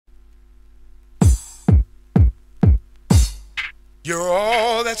You're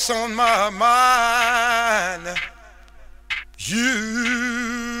all that's on my mind.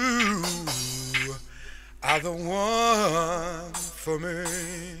 You are the one for me.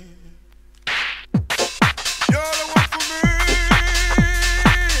 You're the one for me.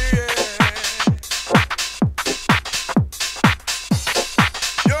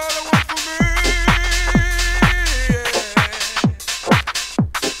 You're the one for me.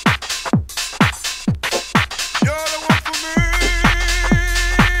 You're the one for me.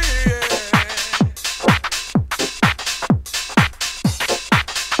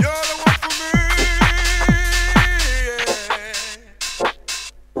 You're the one for me.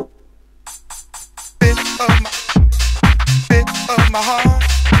 Bit of my heart,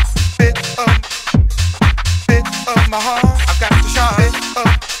 bit of my heart. I got to shine.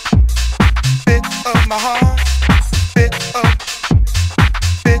 Bit of my heart, bit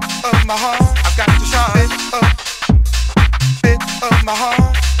of my heart. I got to shine. Bit of my heart,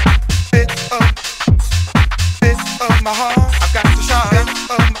 bit of my heart. I got to shine.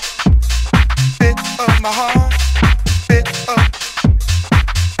 Bit of my heart, bit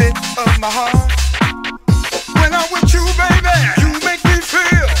of my heart.